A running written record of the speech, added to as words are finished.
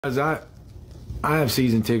As I have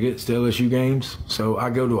season tickets to LSU games, so I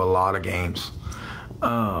go to a lot of games.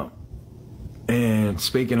 And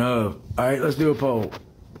speaking of, all right, let's do a poll.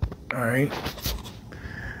 All right,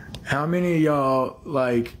 how many of y'all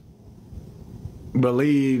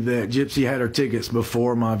believe that Gypsy had her tickets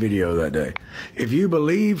before my video that day? If you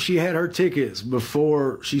believe she had her tickets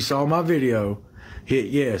before she saw my video, hit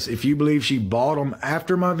yes. If you believe she bought them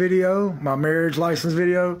after my video, my marriage license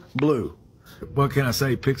video, blue. What can I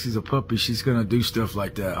say? Pixie's a puppy. She's going to do stuff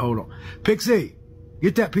like that. Hold on. Pixie,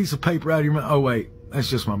 get that piece of paper out of your mouth. Oh, wait.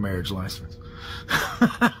 That's just my marriage license.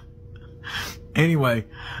 Anyway,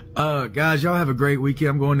 guys, y'all have a great weekend.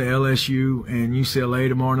 I'm going to LSU and UCLA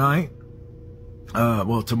tomorrow night.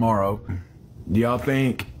 Well, tomorrow. Do y'all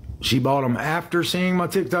think she bought them after seeing my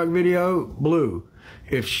TikTok video? Blue.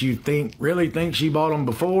 If you really think she bought them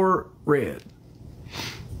before, red.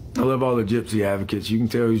 I love all the Gypsy advocates. You can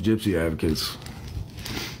tell who's Gypsy advocates.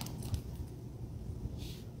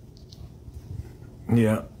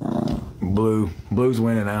 Yeah, blue. Blue's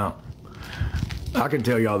winning out. I can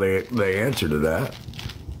tell y'all the answer to that.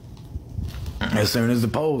 As soon as the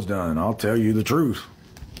poll's done, I'll tell you the truth.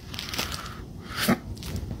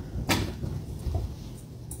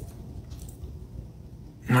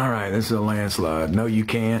 All right, this is a landslide. No, you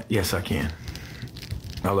can't. Yes, I can.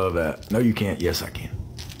 I love that. No, you can't. Yes, I can.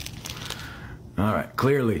 All right,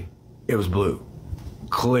 clearly it was blue.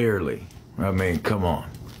 Clearly. I mean, come on.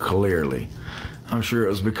 Clearly. I'm sure it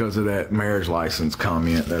was because of that marriage license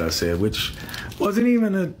comment that I said, which wasn't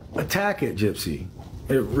even an attack at Gypsy.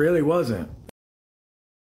 It really wasn't.